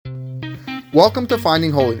Welcome to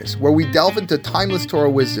Finding Holiness, where we delve into timeless Torah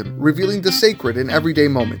wisdom, revealing the sacred in everyday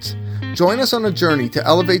moments. Join us on a journey to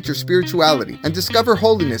elevate your spirituality and discover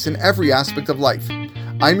holiness in every aspect of life.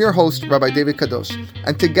 I'm your host, Rabbi David Kadosh,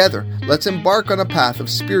 and together, let's embark on a path of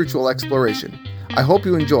spiritual exploration. I hope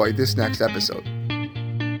you enjoy this next episode.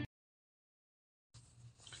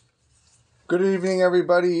 Good evening,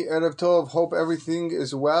 everybody. Erev Tov. Hope everything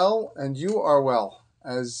is well and you are well.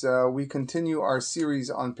 As we continue our series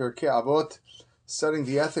on Pirkei Avot, studying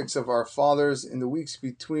the ethics of our fathers in the weeks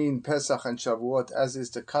between Pesach and Shavuot, as is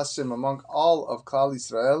the custom among all of Klal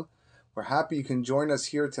Yisrael. We're happy you can join us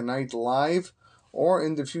here tonight live or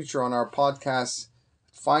in the future on our podcasts,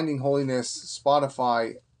 Finding Holiness,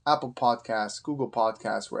 Spotify, Apple Podcasts, Google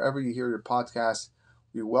Podcasts, wherever you hear your podcasts.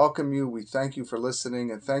 We welcome you, we thank you for listening,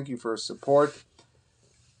 and thank you for your support.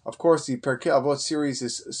 Of course, the Pirkei Avot series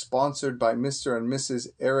is sponsored by Mr. and Mrs.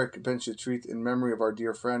 Eric Ben Shetrit in memory of our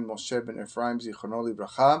dear friend Moshe Ben Ephraim Zichrono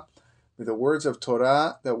Livracha. With the words of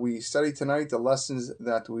Torah that we study tonight, the lessons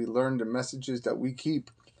that we learn, the messages that we keep.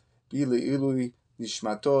 Bi'le'ilui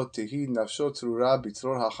nishmato tehi nafsho tzrura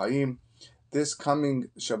b'tzror ha'chaim. This coming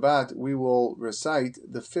Shabbat, we will recite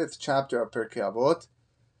the 5th chapter of Pirkei Avot.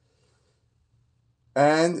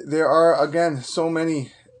 And there are, again, so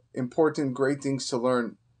many important, great things to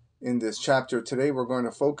learn in this chapter. Today we're going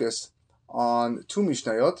to focus on two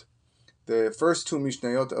Mishnayot, the first two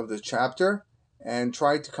Mishnayot of the chapter, and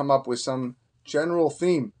try to come up with some general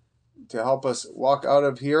theme to help us walk out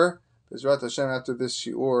of here, B'ezrat Hashem, after this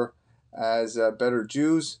shiur, as better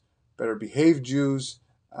Jews, better behaved Jews,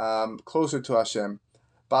 closer to Hashem.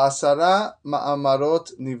 Ba'asara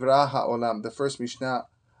ma'amarot nivra ha'olam. The first Mishnah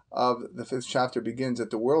of the 5th chapter begins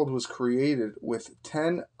that the world was created with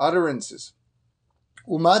 10 utterances.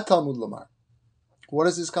 Umat Talmud Lomar. What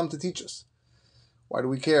does this come to teach us? Why do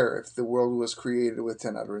we care if the world was created with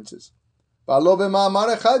 10 utterances?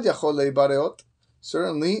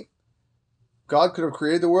 Certainly, God could have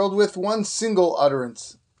created the world with one single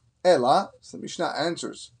utterance. Ela, so the Mishnah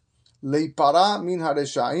answers, Leipara min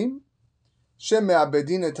hareshaim,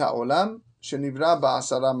 sheme'abedin et ha'olam, shenivra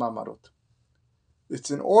ba'asara ma'amarot. It's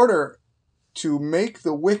in order to make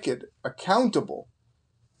the wicked accountable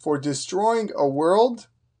for destroying a world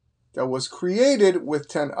that was created with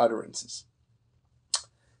 10 utterances.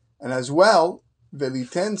 And as well,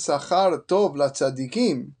 veliten sachar tov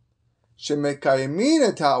latzadikim shemekayemin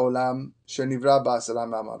et ha'olam shenivra ba'asara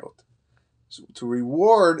ma'amarot. So to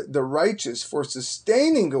reward the righteous for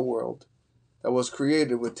sustaining a world that was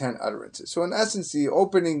created with 10 utterances. So in essence, the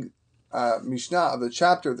opening Mishnah of the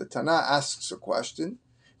chapter, the Tanakh asks a question.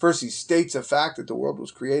 First, he states a fact that the world was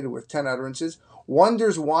created with 10 utterances,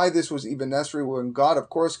 wonders why this was even necessary when God, of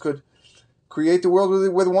course, could create the world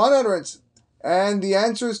with one utterance. And the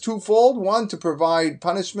answer is twofold. One, to provide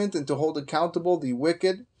punishment and to hold accountable the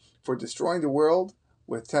wicked for destroying the world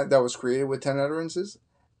that was created with 10 utterances.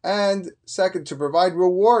 And second, to provide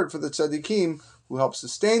reward for the tzaddikim who help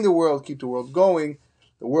sustain the world, keep the world going,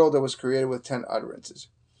 the world that was created with 10 utterances.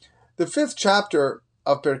 The 5th chapter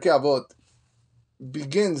of Pirkei Avot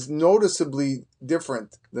begins noticeably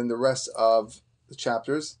different than the rest of the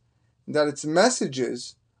chapters, in that its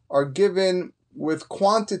messages are given with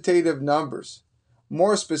quantitative numbers.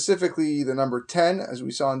 More specifically, the number 10, as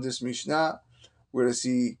we saw in this Mishnah, we're going to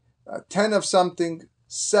see 10 of something,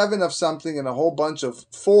 7 of something, and a whole bunch of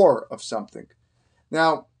 4 of something.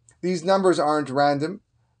 Now, these numbers aren't random.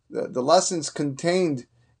 The lessons contained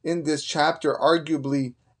in this chapter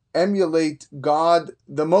arguably emulate God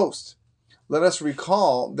the most. Let us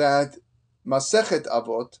recall that Masechet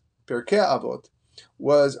Avot, Pirkei Avot,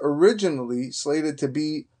 was originally slated to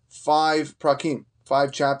be 5 prakim,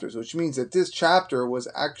 5 chapters, which means that this chapter was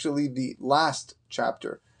actually the last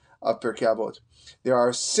chapter of Pirkei Avot. There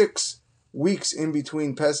are 6 weeks in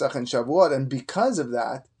between Pesach and Shavuot, and because of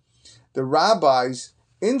that, the rabbis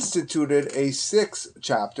instituted a 6th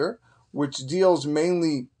chapter, which deals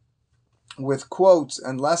mainly with quotes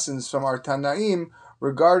and lessons from our Tanaim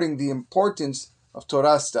regarding the importance of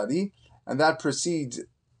Torah study, and that precedes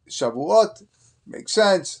Shavuot. Makes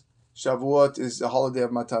sense. Shavuot is the holiday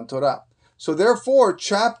of Matan Torah. So therefore,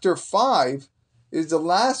 chapter 5 is the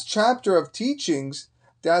last chapter of teachings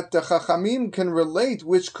that the Chachamim can relate,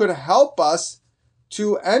 which could help us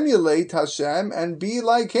to emulate Hashem and be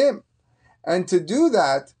like Him. And to do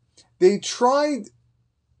that, they tried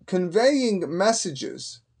conveying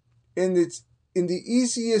messages in the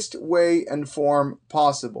easiest way and form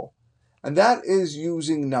possible. And that is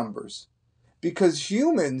using numbers. Because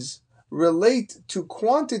humans relate to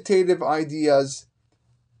quantitative ideas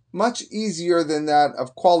much easier than that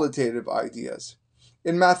of qualitative ideas.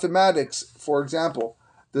 In mathematics, for example,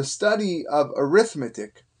 The study of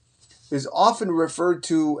arithmetic is often referred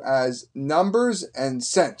to as numbers and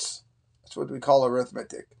cents. That's what we call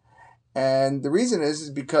arithmetic. And the reason is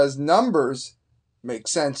because numbers make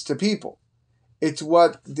sense to people. It's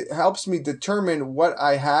what helps me determine what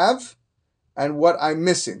I have and what I'm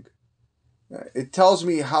missing. It tells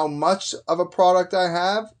me how much of a product I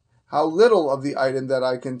have, how little of the item that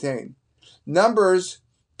I contain. Numbers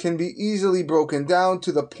can be easily broken down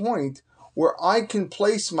to the point where I can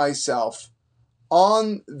place myself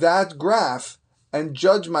on that graph and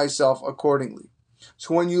judge myself accordingly.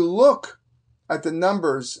 So when you look at the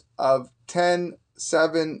numbers of 10,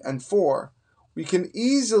 7, and 4, we can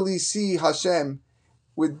easily see Hashem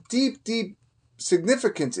with deep, deep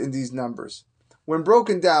significance in these numbers. When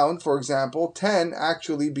broken down, for example, 10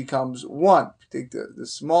 actually becomes 1. Take the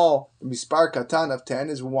small mispar katan of 10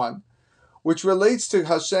 is 1, which relates to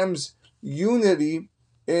Hashem's unity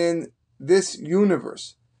in this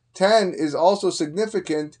universe. 10 is also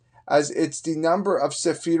significant as it's the number of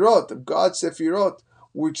Sefirot, of God's Sefirot,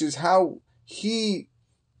 which is how He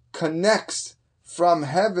connects from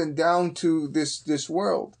heaven down to this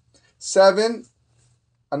world. 7,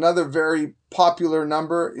 another very popular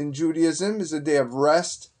number in Judaism, is the day of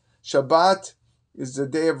rest. Shabbat is the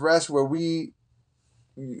day of rest where we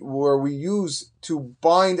use to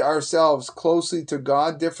bind ourselves closely to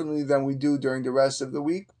God differently than we do during the rest of the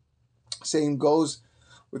week. Same goes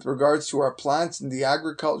with regards to our plants and the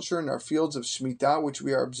agriculture and our fields of Shemitah, which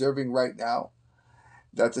we are observing right now,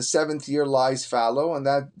 that the 7th year lies fallow, and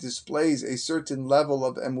that displays a certain level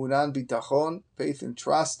of emunan bitachon, faith and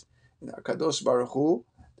trust in HaKadosh Baruch Hu,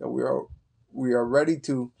 that we are ready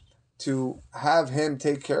to have Him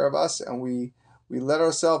take care of us, and we let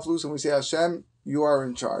ourselves loose and we say, Hashem, you are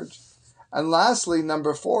in charge. And lastly,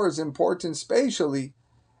 number 4 is important spatially,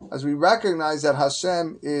 as we recognize that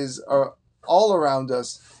Hashem is all around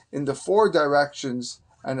us in the 4 directions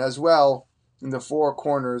and as well in the 4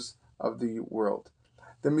 corners of the world.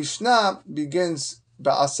 The Mishnah begins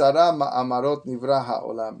Ba'asara ma'amarot nivra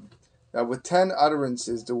ha'olam, that with 10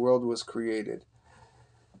 utterances the world was created.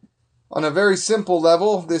 On a very simple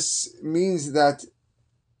level, this means that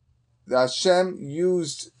Hashem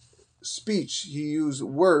used speech, He used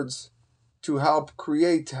words to help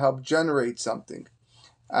create, to help generate something,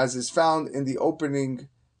 as is found in the opening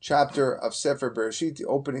chapter of Sefer Bereshit, the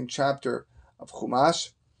opening chapter of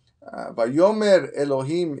Chumash. Vayomer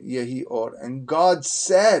Elohim yehi or, and God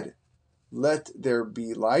said, let there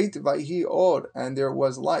be light, vayhi or, and there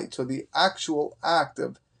was light. So the actual act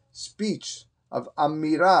of speech, of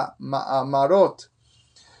amira, ma'amarot,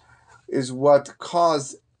 is what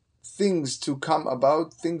caused things to come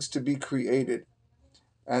about, things to be created.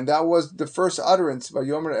 And that was the first utterance,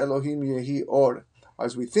 Vayomer Elohim yehi or,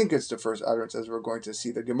 as we think it's the first utterance, as we're going to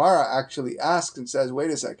see. The Gemara actually asks and says,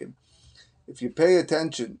 wait a second, if you pay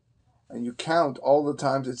attention and you count all the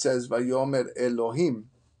times it says Vayomer Elohim,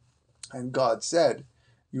 and God said,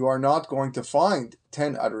 you are not going to find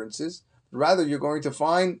 10 utterances, rather you're going to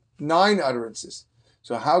find 9 utterances.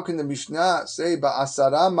 So how can the Mishnah say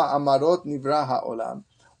Ba'asara ma'amarot nivra ha'olam,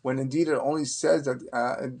 when indeed it only says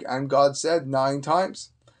that and God said 9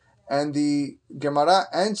 times? And the Gemara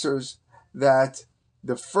answers that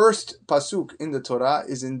the first pasuk in the Torah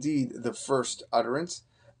is indeed the first utterance.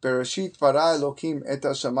 Bereshit bara Elokim et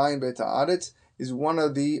hashamayim v'et haaretz is one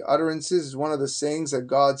of the utterances, is one of the sayings that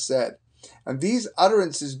God said. And these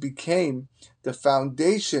utterances became the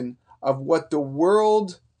foundation of what the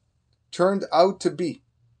world turned out to be.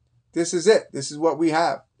 This is it. This is what we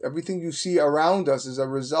have. Everything you see around us is a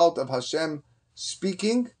result of Hashem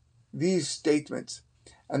speaking these statements.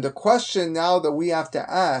 And the question now that we have to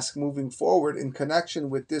ask moving forward in connection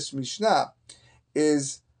with this Mishnah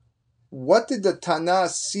is, what did the Tana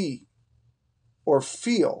see or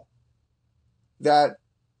feel that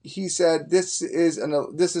he said, this is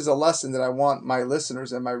a lesson that I want my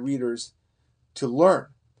listeners and my readers to learn?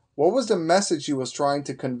 What was the message he was trying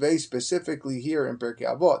to convey specifically here in Pirkei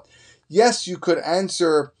Avot? Yes, you could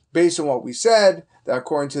answer based on what we said, that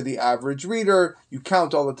according to the average reader, you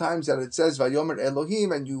count all the times that it says Vayomer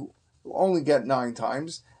Elohim, and you only get 9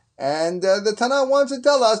 times. And the Tana wants to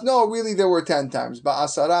tell us, no, really there were 10 times.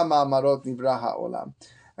 Ba'asara ma'amarot nivra ha'olam.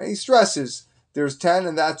 And he stresses, there's 10,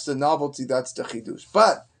 and that's the novelty, that's the chidush.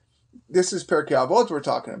 But this is Pirkei Avot we're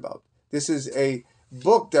talking about. This is a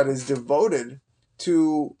book that is devoted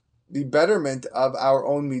to the betterment of our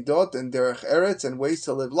own midot and derech eretz and ways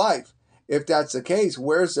to live life. If that's the case,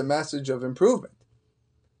 where's the message of improvement?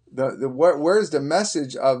 Where's the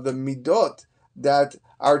message of the midot that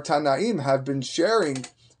our Tanaim have been sharing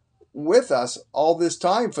with us all this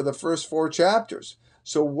time for the first 4 chapters?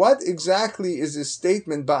 So what exactly is this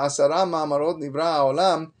statement, Ba'asara ma'amarot nivra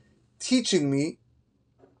ha'olam, teaching me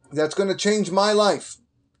that's going to change my life?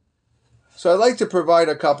 So I'd like to provide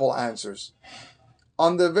a couple answers.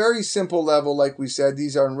 On the very simple level, like we said,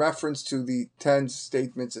 these are in reference to the 10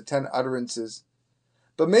 statements, the 10 utterances.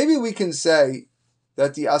 But maybe we can say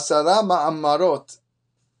that the Asara Ma'amarot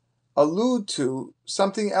allude to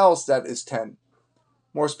something else that is 10.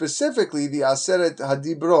 More specifically, the Aseret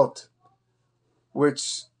Hadibrot,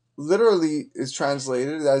 which literally is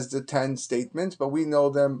translated as the 10 statements, but we know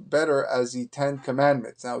them better as the 10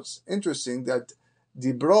 commandments. Now, it's interesting that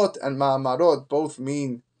Dibrot and Ma'amarot both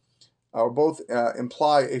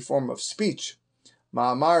imply a form of speech.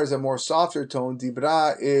 Ma'amar is a more softer tone.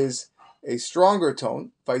 Dibra is a stronger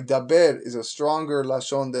tone. Vaidaber is a stronger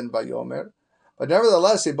lashon than Vayomer. But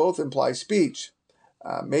nevertheless, they both imply speech.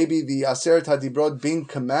 Maybe the Aseret HaDibrot being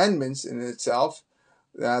commandments in itself,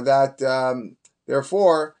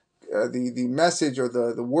 therefore, the message or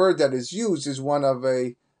the word that is used is one of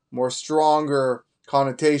a more stronger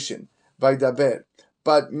connotation, Vaidaber.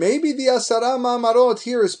 But maybe the Asara Ma'amarot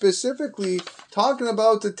here is specifically talking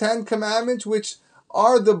about the 10 commandments, which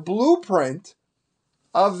are the blueprint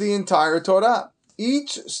of the entire Torah.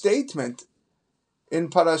 Each statement in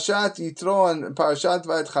Parashat Yitro and Parashat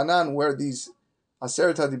Va'etchanan, where these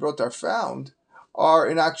Aseret HaDibrot are found, are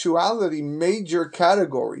in actuality major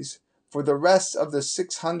categories for the rest of the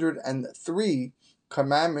 603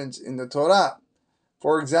 commandments in the Torah.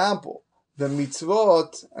 For example, the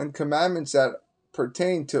mitzvot and commandments that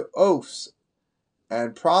pertain to oaths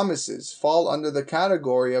and promises fall under the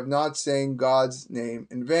category of not saying God's name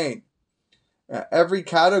in vain. Every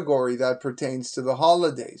category that pertains to the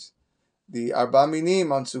holidays, the Arba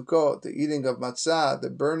Minim on Sukkot, the eating of matzah, the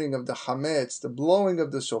burning of the chametz, the blowing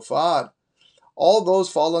of the shofar, all those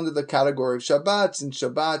fall under the category of Shabbat, and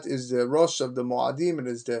Shabbat is the Rosh of the Moadim.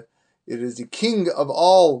 It is the king of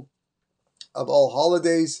all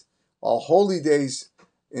holidays, all holy days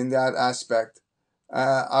in that aspect.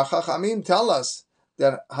 Our Chachamim tell us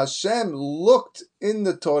that Hashem looked in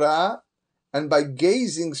the Torah, and by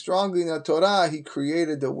gazing strongly in the Torah, He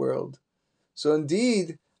created the world. So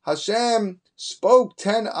indeed, Hashem spoke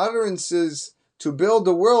 10 utterances to build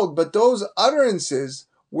the world, but those utterances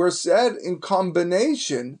were said in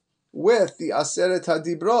combination with the Aseret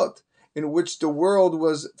HaDibrot, in which the world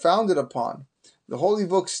was founded upon. The holy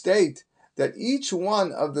books state that each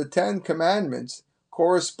one of the 10 commandments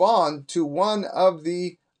correspond to one of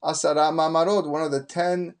the Asara Ma'amarot, one of the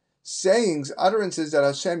 10 sayings, utterances that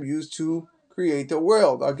Hashem used to create the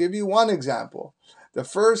world. I'll give you one example. The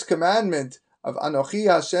first commandment of Anochi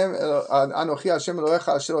Hashem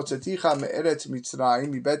Elohecha Asher Hotzeticha Me'eretz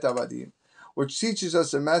Mitzrayim Mibet Avadim, which teaches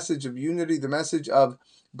us the message of unity, the message of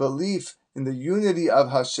belief in the unity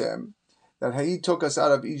of Hashem, that He took us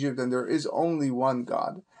out of Egypt and there is only one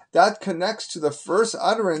God. That connects to the first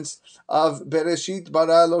utterance of Bereshit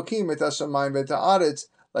bara Elokim et hashamayim v'et haaretz,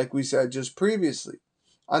 like we said just previously.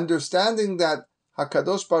 Understanding that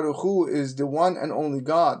HaKadosh Baruch Hu is the one and only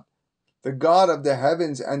God, the God of the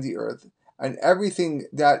heavens and the earth, and everything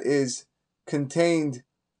that is contained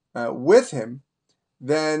with Him,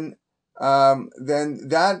 then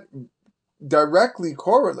that directly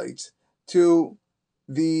correlates to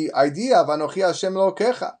the idea of Anochi Hashem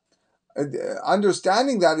Elokecha.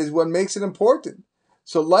 Understanding that is what makes it important.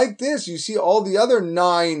 So like this, you see all the other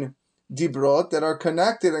 9 dibrot that are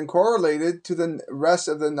connected and correlated to the rest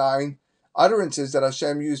of the 9 utterances that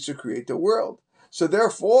Hashem used to create the world. So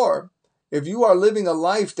therefore, if you are living a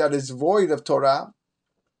life that is void of Torah,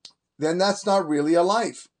 then that's not really a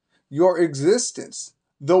life. Your existence,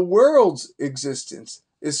 the world's existence,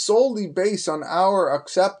 is solely based on our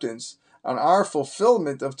acceptance, on our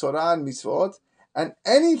fulfillment of Torah and mitzvot, and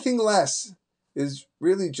anything less is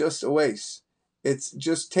really just a waste. It's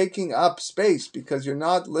just taking up space because you're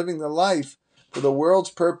not living the life for the world's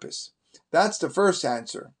purpose. That's the first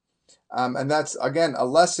answer. And that's, again, a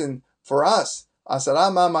lesson for us.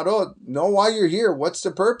 Asara Ma'amarot, know why you're here. What's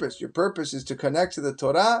the purpose? Your purpose is to connect to the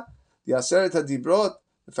Torah, the Aseret HaDibrot,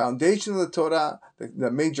 the foundation of the Torah,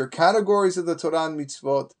 the major categories of the Torah and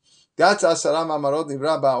mitzvot. That's Asara Ma'amarot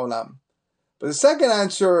Nivra Ba'olam. But the second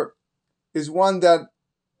answer is one that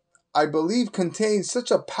I believe contains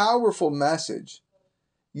such a powerful message,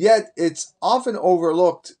 yet it's often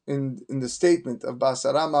overlooked in the statement of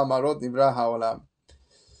Basara Ma'amarot Nivra Ha'olam.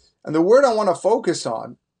 And the word I want to focus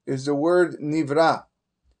on is the word Nivra.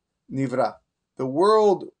 Nivra. The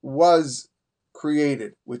world was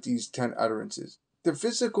created with these 10 utterances. The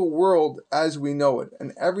physical world as we know it,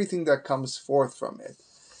 and everything that comes forth from it.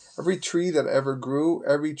 Every tree that ever grew,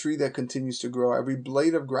 every tree that continues to grow, every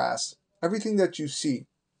blade of grass, everything that you see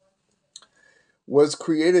was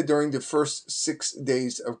created during the first 6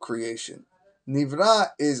 days of creation. Nivra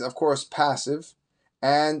is, of course, passive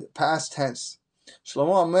and past tense.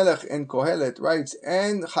 Shlomo HaMelech in Kohelet writes,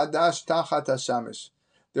 En chadash tachat hashamesh.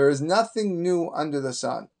 There is nothing new under the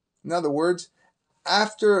sun. In other words,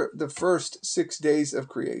 after the first 6 days of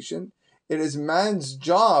creation, it is man's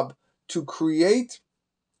job to create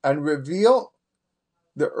and reveal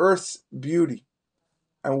the earth's beauty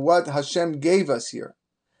and what Hashem gave us here.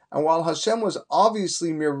 And while Hashem was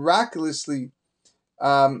obviously miraculously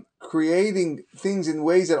creating things in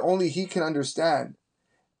ways that only He can understand,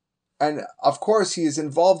 and of course He is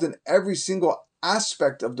involved in every single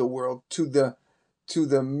aspect of the world to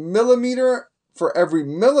the millimeter for every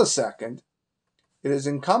millisecond, it is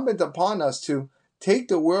incumbent upon us to take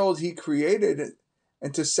the world He created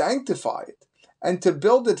and to sanctify it and to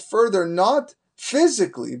build it further, not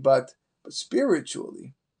physically but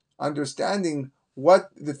spiritually, understanding what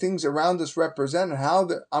the things around us represent and how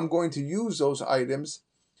I'm going to use those items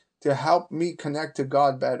to help me connect to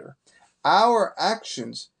God better. Our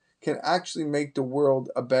actions can actually make the world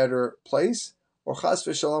a better place, or chas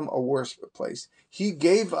v'shalom, a worse place. He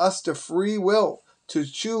gave us the free will to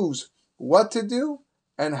choose what to do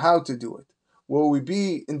and how to do it. Will we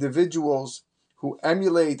be individuals who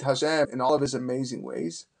emulate Hashem in all of His amazing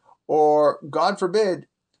ways, or, God forbid,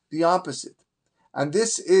 the opposite? And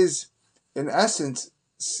this is, in essence,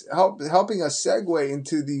 helping us segue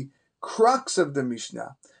into the crux of the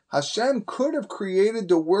Mishnah. Hashem could have created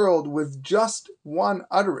the world with just one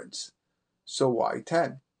utterance. So why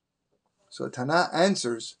 10? So Tana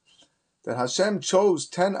answers that Hashem chose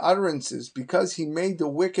 10 utterances because He made the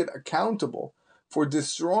wicked accountable for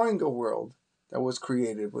destroying a world that was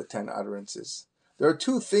created with 10 utterances. There are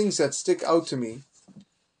two things that stick out to me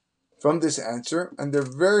from this answer, and they're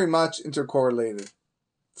very much intercorrelated.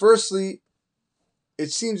 Firstly,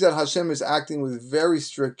 it seems that Hashem is acting with very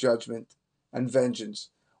strict judgment and vengeance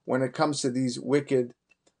when it comes to these wicked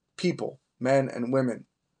people, men and women.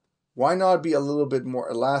 Why not be a little bit more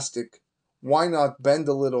elastic? Why not bend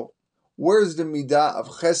a little? Where's the midah of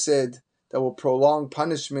chesed that will prolong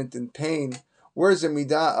punishment and pain? Where's the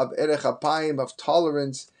midah of erech apayim, of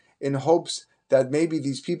tolerance, in hopes that maybe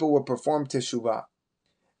these people will perform teshuvah?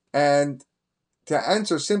 And to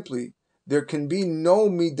answer simply, there can be no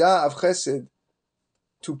midah of chesed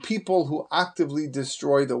to people who actively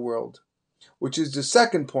destroy the world, which is the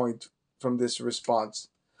second point from this response.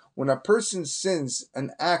 When a person sins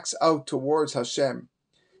and acts out towards Hashem,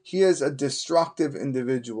 he is a destructive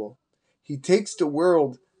individual. He takes the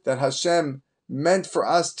world that Hashem meant for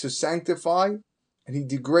us to sanctify, and he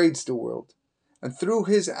degrades the world. And through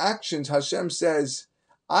his actions, Hashem says,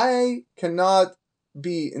 I cannot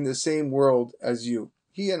be in the same world as you.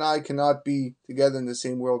 He and I cannot be together in the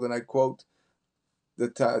same world. And I quote the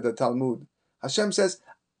Talmud. Hashem says,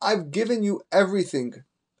 I've given you everything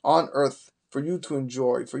on earth for you to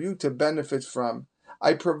enjoy, for you to benefit from.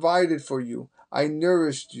 I provided for you. I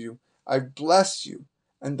nourished you. I blessed you.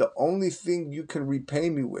 And the only thing you can repay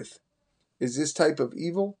me with is this type of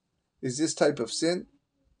evil, is this type of sin.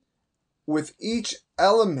 With each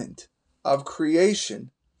element of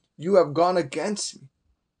creation, you have gone against me.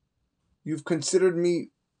 You've considered me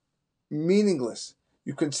meaningless.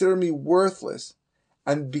 You consider me worthless.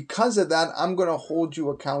 And because of that, I'm going to hold you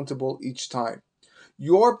accountable each time.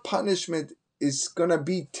 Your punishment is going to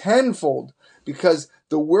be tenfold, because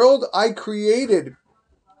the world I created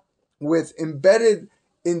with embedded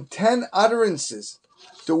in 10 utterances,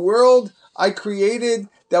 the world I created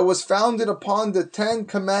that was founded upon the 10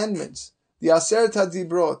 commandments, the Aseret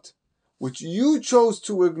HaDibrot, which you chose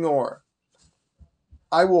to ignore,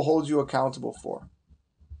 I will hold you accountable for.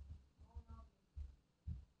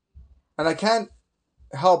 And I can't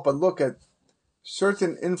help but look at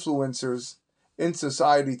certain influencers in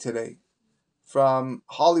society today, from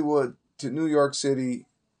Hollywood to New York City,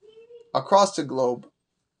 across the globe.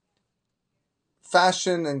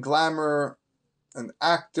 Fashion and glamour and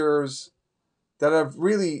actors that have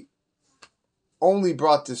really only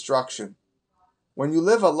brought destruction. When you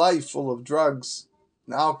live a life full of drugs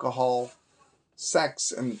and alcohol,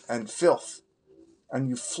 sex and filth, and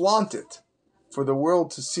you flaunt it for the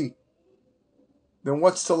world to see, then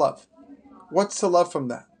what's to love? What's to love from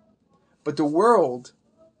that? But the world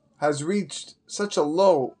has reached such a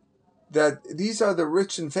low that these are the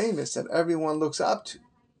rich and famous that everyone looks up to.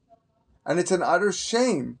 And it's an utter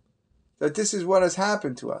shame that this is what has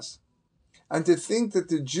happened to us. And to think that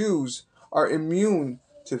the Jews are immune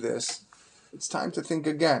to this, it's time to think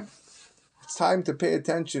again. It's time to pay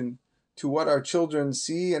attention to what our children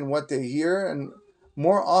see and what they hear. And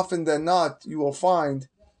more often than not, you will find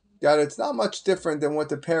that it's not much different than what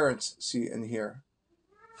the parents see and hear.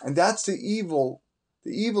 And that's the evil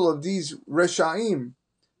of these Reshaim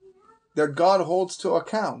that God holds to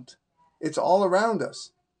account. It's all around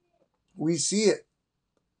us. We see it.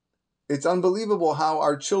 It's unbelievable how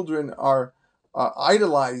our children are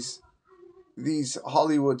idolize these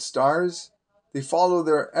Hollywood stars. They follow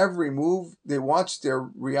their every move. They watch their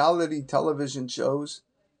reality television shows.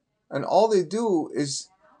 And all they do is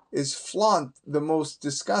flaunt the most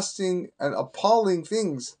disgusting and appalling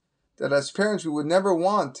things that as parents we would never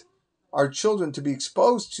want our children to be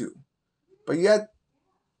exposed to. But yet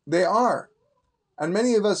they are. And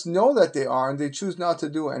many of us know that they are, and they choose not to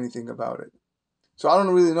do anything about it. So I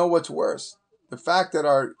don't really know what's worse. The fact that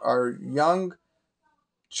our young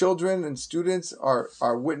children and students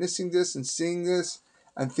are witnessing this and seeing this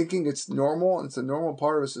and thinking it's normal and it's a normal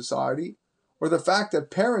part of a society, or the fact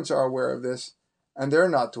that parents are aware of this and they're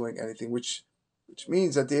not doing anything, which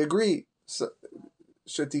means that they agree.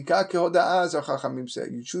 Shetika kehoda'ah, as our Chachamim say.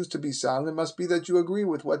 You choose to be silent, it must be that you agree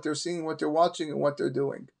with what they're seeing, what they're watching, and what they're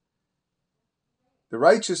doing. The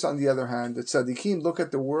righteous, on the other hand, the tzaddikim, look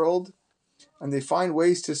at the world and they find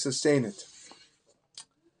ways to sustain it.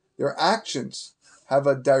 Their actions have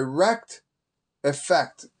a direct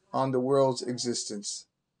effect on the world's existence.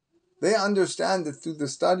 They understand that through the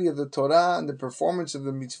study of the Torah and the performance of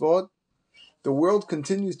the mitzvot, the world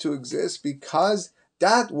continues to exist because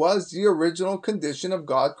that was the original condition of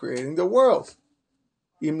God creating the world.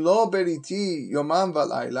 Im lo beriti yomam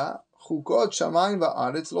v'layla, chukot shamayim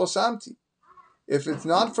va'aretz lo samti. If it's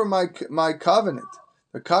not for my covenant,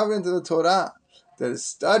 the covenant of the Torah that is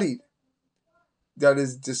studied, that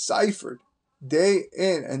is deciphered day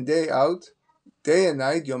in and day out, day and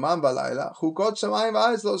night, yomam v'layla, chukot shamayim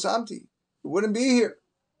va'aretz lo samti. We wouldn't be here.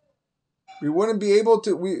 We wouldn't be able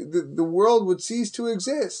to. The world would cease to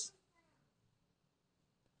exist.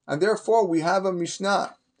 And therefore, we have a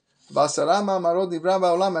Mishnah. At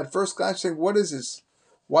first glance, saying, what is this?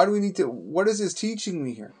 Why do we need to? What is this teaching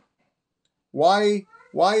me here? Why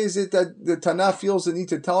is it that the Tanakh feels the need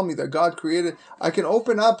to tell me that God created? I can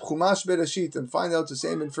open up Chumash Bereshit and find out the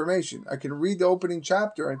same information. I can read the opening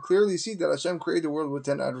chapter and clearly see that Hashem created the world with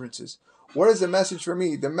 10 utterances. What is the message for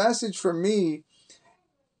me? The message for me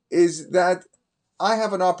is that I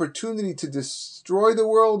have an opportunity to destroy the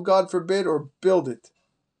world, God forbid, or build it.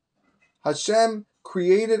 Hashem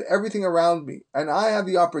created everything around me, and I have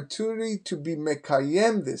the opportunity to be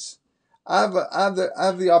mekayem this. I have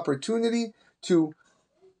the opportunity to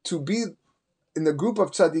be in the group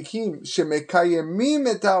of tzaddikim shemekayemim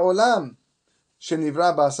et haolam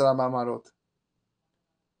shenivra b'asara mamarot.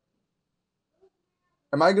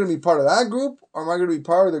 Am I going to be part of that group, or am I going to be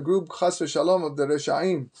part of the group chas v'shalom of the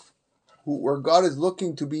Reshaim, where God is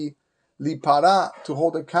looking to be lipara, to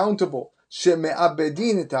hold accountable,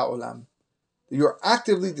 sheme'abedin et haolam? You're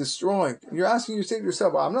actively destroying. You're asking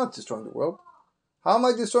yourself, well, I'm not destroying the world. How am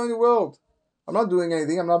I destroying the world? I'm not doing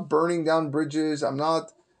anything. I'm not burning down bridges. I'm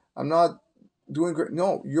not doing great.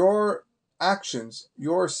 No, your actions,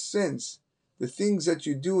 your sins, the things that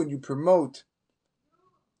you do and you promote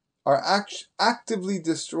are actively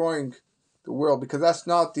destroying the world, because that's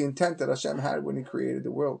not the intent that Hashem had when He created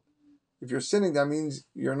the world. If you're sinning, that means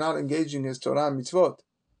you're not engaging His Torah and mitzvot.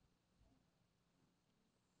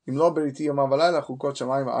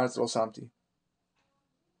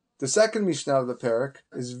 The second Mishnah of the Perek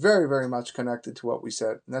is very, very much connected to what we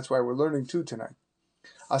said, and that's why we're learning two tonight.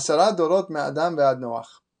 Asara dorot me'adam ve'ad Noach.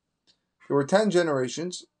 There were 10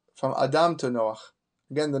 generations from Adam to Noach.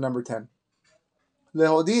 Again, the number 10.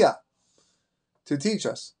 Lehodia, to teach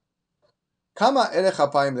us. Kama erech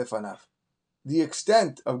hapayim lefanav, the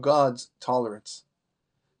extent of God's tolerance.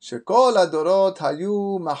 Shekol adorot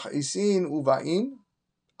hayu machisin uva'in,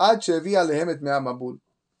 ad shevi alehem et mea mabul.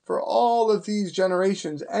 For all of these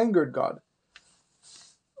generations angered God,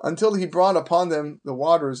 until He brought upon them the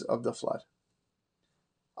waters of the flood.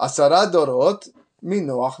 Asara dorot min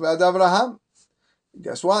Noach ve'ad Avraham.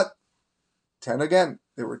 Guess what? 10 again.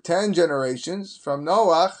 There were 10 generations from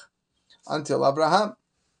Noach until Abraham.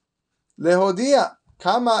 Lehodia,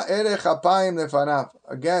 kama erech hapayim lefanav.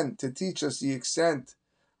 Again, to teach us the extent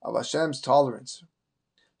of Hashem's tolerance.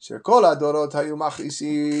 Shekol adorot hayu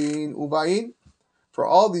machisin uva'in. For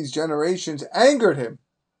all these generations angered Him.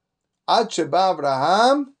 Ad sheba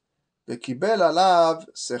Abraham v'kibel alav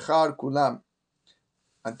sechar kulam.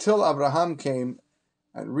 Until Abraham came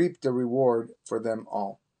and reaped the reward for them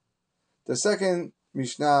all. The second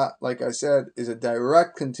Mishnah, like I said, is a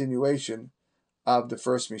direct continuation of the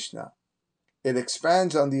first Mishnah. It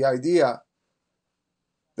expands on the idea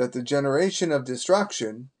that the generation of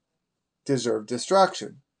destruction deserved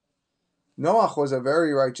destruction. Noach was a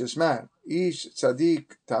very righteous man. Ish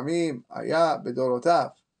tzaddik tamim haya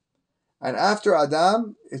bedorotav. And after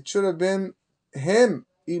Adam, it should have been him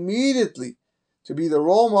immediately to be the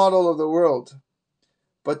role model of the world.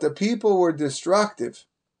 But the people were destructive,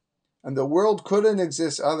 and the world couldn't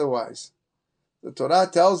exist otherwise. The Torah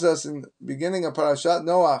tells us in the beginning of Parashat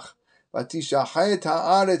Noach, "Vatishachet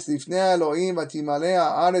haaretz lifnei Elohim vatimalei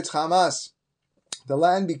haaretz chamas." The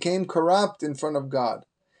land became corrupt in front of God.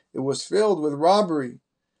 It was filled with robbery.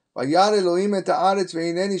 "Vayar Elohim et haaretz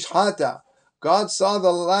ve'hinei nishchata." God saw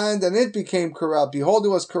the land and it became corrupt. Behold, it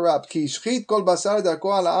was corrupt. Ki ishchit kol basar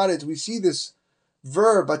darko al haaretz. We see this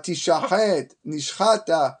verb, "Vatishachet,"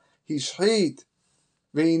 nishchata, hishchit.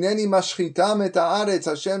 Ve'hineni mashchitam et haaretz.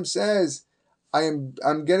 Hashem says, I'm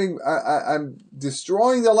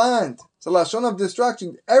destroying the land. It's a lashon of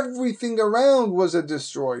destruction. Everything around was a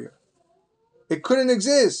destroyer. It couldn't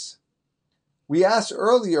exist. We asked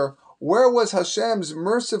earlier, where was Hashem's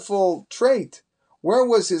merciful trait? Where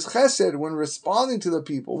was his chesed when responding to the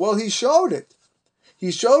people? Well, he showed it.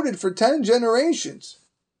 He showed it for 10 generations.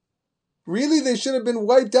 Really, they should have been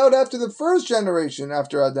wiped out after the first generation,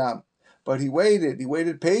 after Adam. But he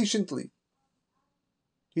waited patiently.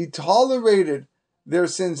 He tolerated their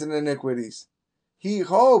sins and iniquities. He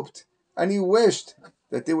hoped and he wished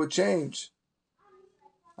that they would change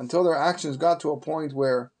until their actions got to a point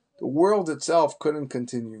where the world itself couldn't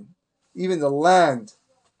continue. Even the land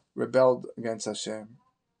rebelled against Hashem.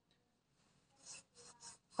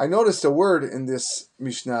 I noticed a word in this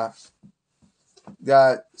Mishnah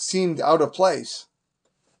that seemed out of place.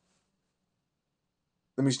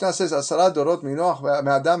 The Mishnah says, "Asara dorot minoach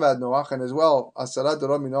me'adam ve'ad Noach," and as well, "Asara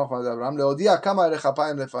dorot minoach ve'ad Abraham leodia kama erech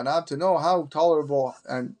hapayim lefanav," to know how tolerable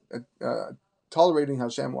and tolerating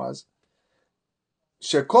Hashem was.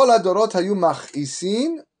 Shekol hadorot hayu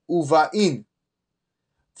machisin uva'in.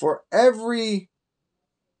 For every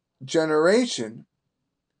generation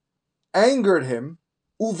angered him,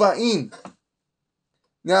 uva'in.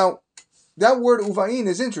 Now, that word uva'in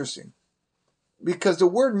is interesting because the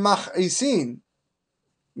word machisin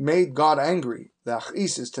made God angry. The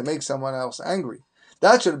achis is to make someone else angry.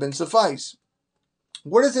 That should have been suffice.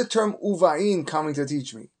 What is the term uva'in coming to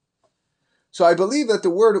teach me? So I believe that the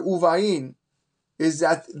word uva'in is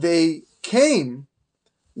that they came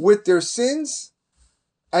with their sins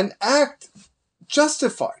and act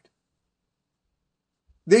justified.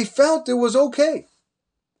 They felt it was okay.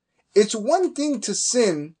 It's one thing to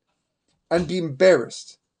sin and be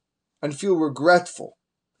embarrassed and feel regretful.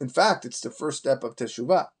 In fact, it's the first step of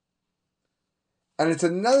teshuvah. And it's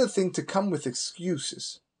another thing to come with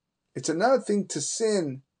excuses. It's another thing to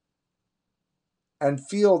sin and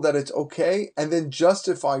feel that it's okay and then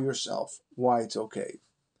justify yourself why it's okay.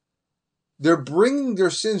 They're bringing their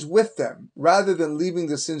sins with them rather than leaving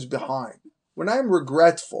the sins behind. When I'm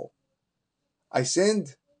regretful, I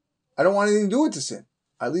sinned, I don't want anything to do with the sin.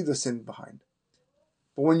 I leave the sin behind.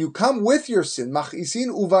 But when you come with your sin, machisin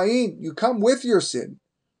uvain, you come with your sin,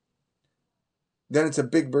 then it's a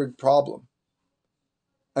big problem.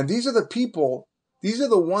 And these are the people, these are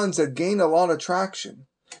the ones that gain a lot of traction.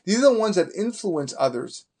 These are the ones that influence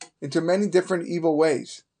others into many different evil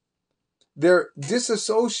ways. Their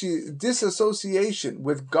disassociation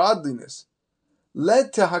with godliness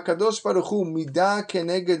led to Hakadosh Baruch Hu midah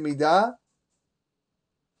keneged midah,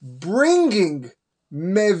 bringing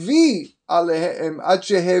mevi alehem ad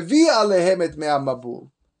shehevi alehem et mea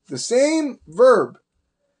mabul. The same verb.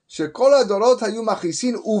 Shekol hadorot hayu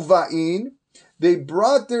machisin uvain. They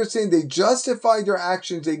brought their sin, they justified their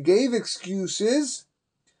actions, they gave excuses.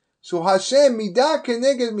 So Hashem midah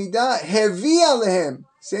keneged midah hevi alehem.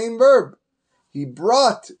 Same verb. He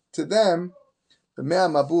brought to them the mea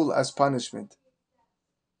mabul as punishment.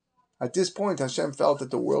 At this point, Hashem felt that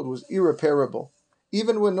the world was irreparable,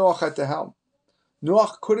 even when Noach at the helm.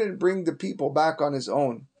 Noach couldn't bring the people back on his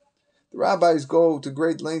own. The rabbis go to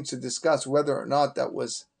great lengths to discuss whether or not that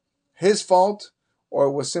was his fault or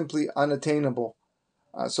it was simply unattainable.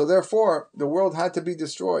 So therefore, the world had to be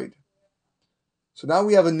destroyed. So now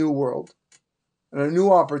we have a new world and a new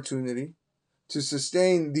opportunity to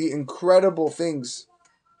sustain the incredible things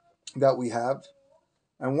that we have.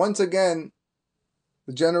 And once again,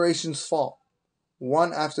 the generations fall,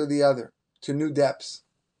 one after the other, to new depths.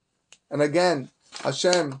 And again,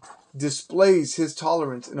 Hashem displays his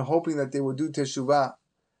tolerance in hoping that they would do teshuvah,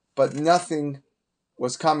 but nothing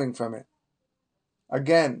was coming from it.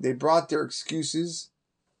 Again, they brought their excuses,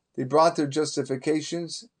 they brought their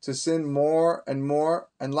justifications to sin more and more,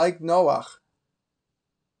 and like Noach,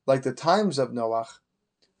 like the times of Noach,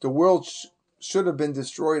 the world should have been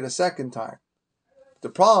destroyed a second time. The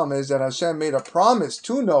problem is that Hashem made a promise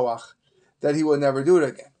to Noach that he would never do it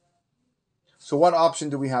again. So what option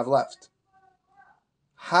do we have left?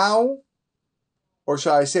 How, or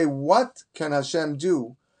shall I say, what can Hashem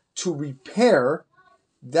do to repair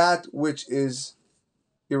that which is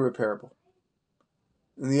irreparable?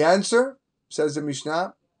 And the answer, says the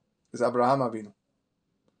Mishnah, is Abraham Avinu.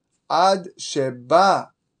 Ad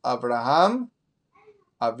sheba Abraham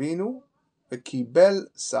Avinu v'kibel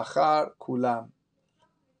sachar kulam.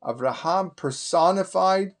 Abraham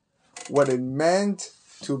personified what it meant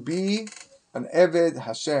to be an Eved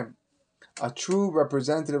Hashem, a true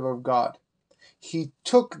representative of God. He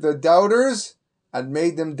took the doubters and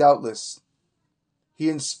made them doubtless. He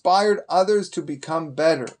inspired others to become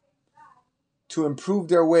better, to improve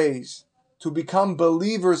their ways, to become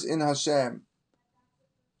believers in Hashem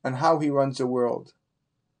and how He runs the world.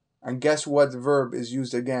 And guess what verb is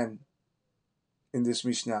used again in this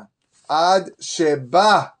Mishnah? Ad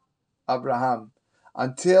sheba Abraham.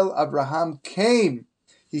 Until Abraham came.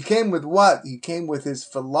 He came with what? He came with his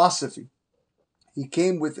philosophy. He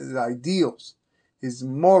came with his ideals, his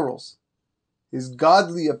morals, his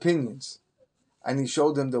godly opinions, and he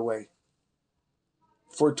showed them the way.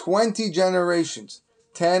 For 20 generations,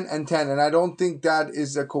 10 and 10, and I don't think that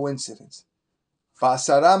is a coincidence.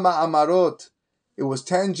 Basarama Amarot, it was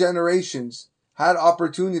 10 generations, had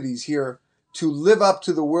opportunities here to live up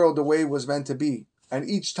to the world the way it was meant to be, and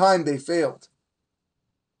each time they failed.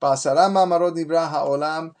 Basarama Amarot Nivra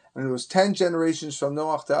Ha'olam, and it was 10 generations from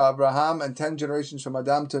Noach to Abraham and 10 generations from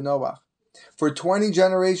Adam to Noach. For 20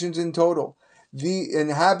 generations in total, the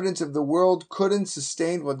inhabitants of the world couldn't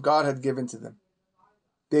sustain what God had given to them.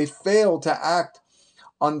 They failed to act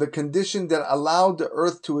on the condition that allowed the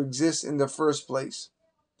earth to exist in the first place.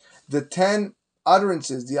 The 10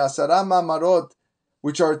 utterances, the Asara Mamarot,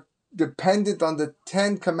 which are dependent on the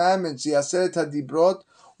 10 commandments, the Aseret HaDibrot,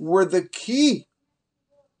 were the key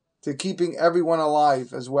to keeping everyone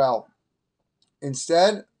alive as well.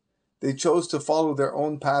 Instead, they chose to follow their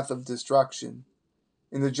own path of destruction.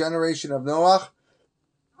 In the generation of Noach,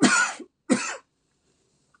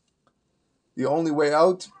 the only way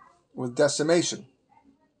out was decimation,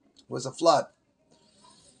 was a flood,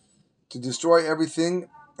 to destroy everything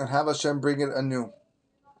and have Hashem bring it anew.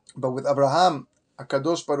 But with Abraham,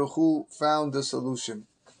 HaKadosh Baruch Hu found the solution.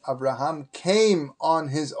 Abraham came on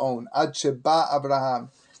his own. Ad sheba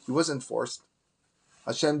Abraham. He wasn't forced.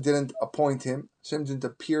 Hashem didn't appoint him. Hashem didn't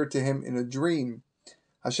appear to him in a dream.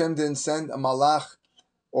 Hashem didn't send a malach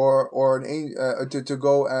or an angel to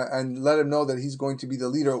go and let him know that he's going to be the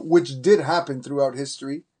leader, which did happen throughout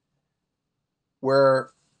history, where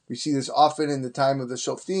we see this often in the time of the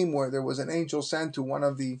Shoftim, where there was an angel sent to one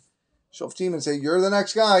of the Shoftim and say, "You're the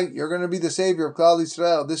next guy. You're going to be the savior of Klal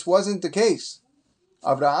Yisrael." This wasn't the case.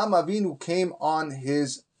 Abraham Avinu came on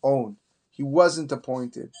his own. He wasn't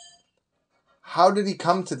appointed. How did he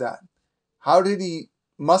come to that? How did he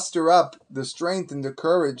muster up the strength and the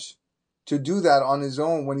courage to do that on his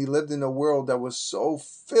own when he lived in a world that was so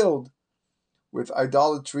filled with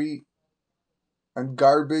idolatry and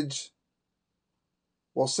garbage?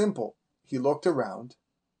 Well, simple. He looked around.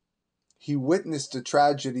 He witnessed the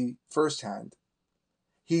tragedy firsthand.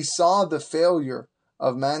 He saw the failure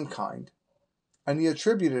of mankind, and he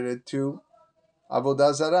attributed it to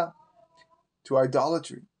Avodah Zarah, to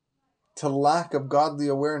idolatry, to lack of godly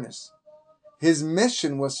awareness. His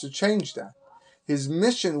mission was to change that. His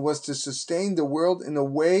mission was to sustain the world in a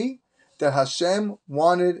way that Hashem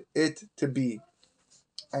wanted it to be.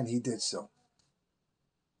 And he did so.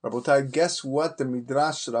 Rabotai, guess what the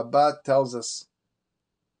Midrash Rabbah tells us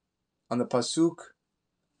on the Pasuk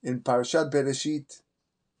in Parashat Bereshit,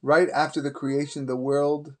 right after the creation of the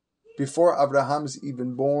world, before Abraham's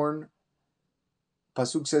even born.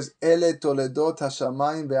 Pasuk says, Ele toledot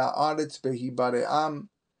hashamayim ve'haaretz behibare'am.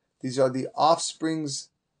 These are the offsprings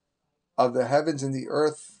of the heavens and the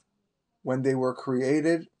earth when they were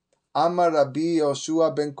created. Amar Rabbi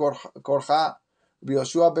Yoshua ben Korcha. Rabbi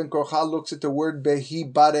Yoshua ben Korcha looks at the word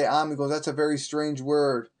behibare'am. He goes, that's a very strange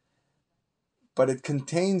word. But it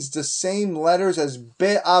contains the same letters as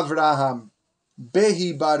Be'avraham.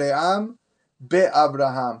 Behibare'am,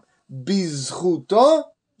 Be'avraham. Bizchuto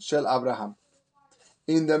shel Abraham.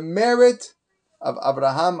 In the merit of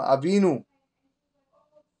Abraham Avinu,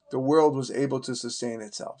 the world was able to sustain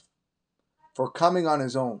itself. For coming on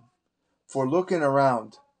his own, for looking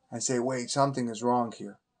around and say, wait, something is wrong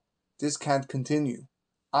here. This can't continue.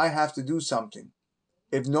 I have to do something.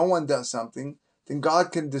 If no one does something, then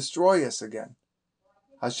God can destroy us again.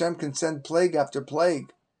 Hashem can send plague after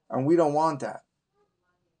plague, and we don't want that.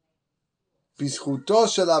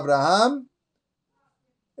 Bizchuto shel Abraham,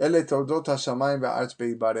 Ele todot hashamayim ve'aretz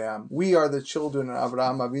beibaream. We are the children of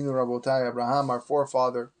Avraham Avinu Rabotai, Abraham, our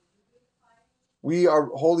forefather. We are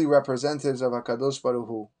holy representatives of HaKadosh Baruch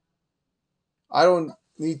Hu. I don't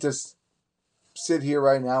need to sit here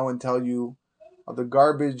right now and tell you of the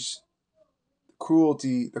garbage, the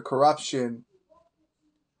cruelty, the corruption,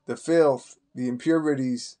 the filth, the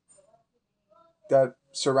impurities that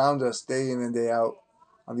surround us day in and day out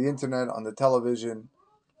on the internet, on the television,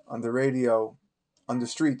 on the radio, on the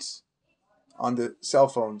streets, on the cell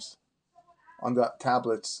phones, on the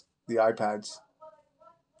tablets, the iPads.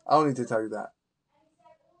 I don't need to tell you that.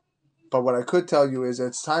 But what I could tell you is that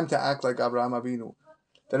it's time to act like Abraham Avinu.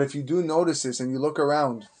 That if you do notice this and you look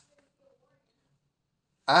around,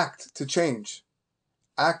 act to change.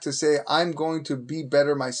 Act to say, I'm going to be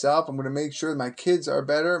better myself. I'm going to make sure my kids are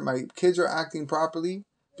better. My kids are acting properly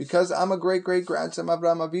because I'm a great-great-grandson of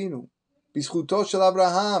Abraham Avinu. Bizchuto shel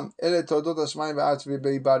Abraham, ele todot hashamayim ve'aretz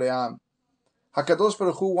beibaream. HaKadosh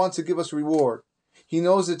Baruch Hu wants to give us reward. He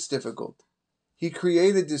knows it's difficult. He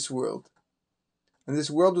created this world. And this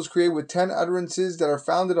world was created with 10 utterances that are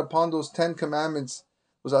founded upon those 10 commandments,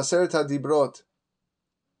 those Aseret HaDibrot,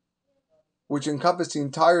 which encompass the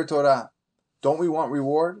entire Torah. Don't we want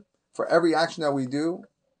reward for every action that we do?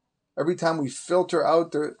 Every time we filter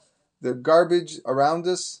out the garbage around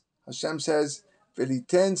us, Hashem says,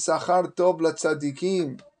 V'liten sachar tov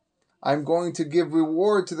latzadikim. I'm going to give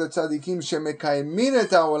reward to the tzadikim shemekaymin et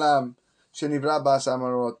ha'olam shenivra ba'as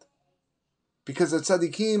amarot. Because the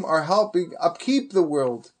tzaddikim are helping upkeep the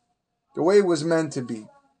world the way it was meant to be.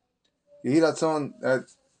 Yehi Ratzon,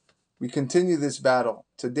 that we continue this battle.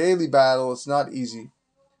 It's a daily battle. It's not easy.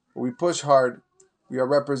 But we push hard. We are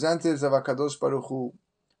representatives of HaKadosh Baruch Hu.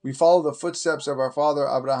 We follow the footsteps of our father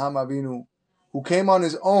Abraham Avinu, who came on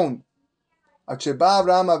his own. Acheba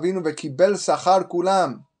Abraham Avinu vekibel sachar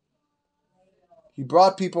kulam. He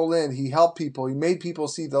brought people in. He helped people. He made people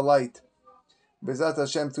see the light. Bezat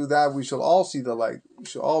Hashem, through that we shall all see the light. We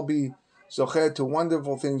shall all be zochet to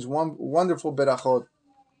wonderful things, wonderful berachot,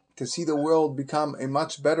 to see the world become a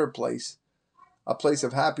much better place, a place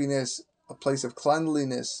of happiness, a place of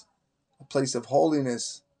cleanliness, a place of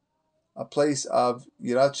holiness, a place of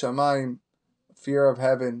yirat shamayim, fear of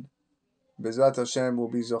heaven. Bezat Hashem will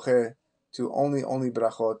be zochet to only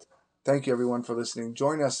brachot. Thank you everyone for listening.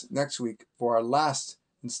 Join us next week for our last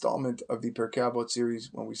installment of the Pirkei Avot series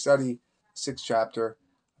when we study 6th chapter,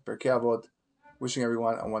 Pirkei Avot. Wishing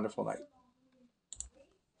everyone a wonderful night.